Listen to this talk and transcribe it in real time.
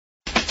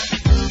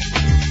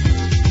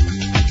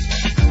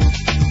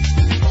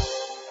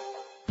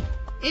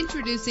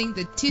Introducing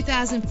the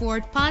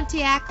 2004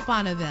 Pontiac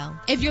Bonneville.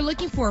 If you're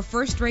looking for a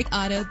first-rate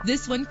auto,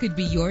 this one could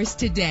be yours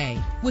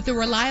today. With a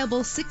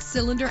reliable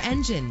 6-cylinder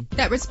engine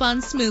that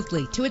responds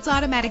smoothly to its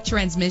automatic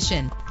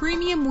transmission,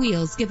 premium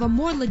wheels give a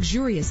more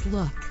luxurious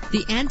look.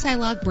 The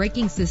anti-lock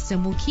braking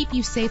system will keep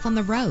you safe on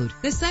the road.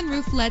 The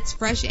sunroof lets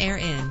fresh air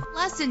in.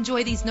 Plus,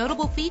 enjoy these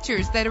notable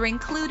features that are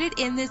included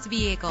in this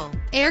vehicle: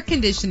 air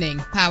conditioning,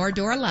 power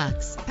door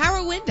locks,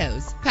 power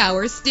windows,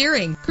 power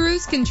steering,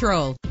 cruise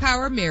control,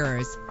 power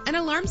mirrors, an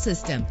alarm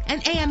system,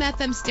 an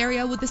AM/FM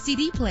stereo with a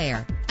CD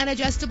player, an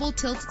adjustable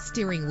tilt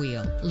steering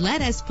wheel.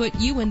 Let us put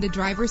you in the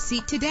driver's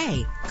seat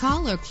today.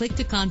 Call or click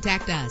to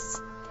contact us.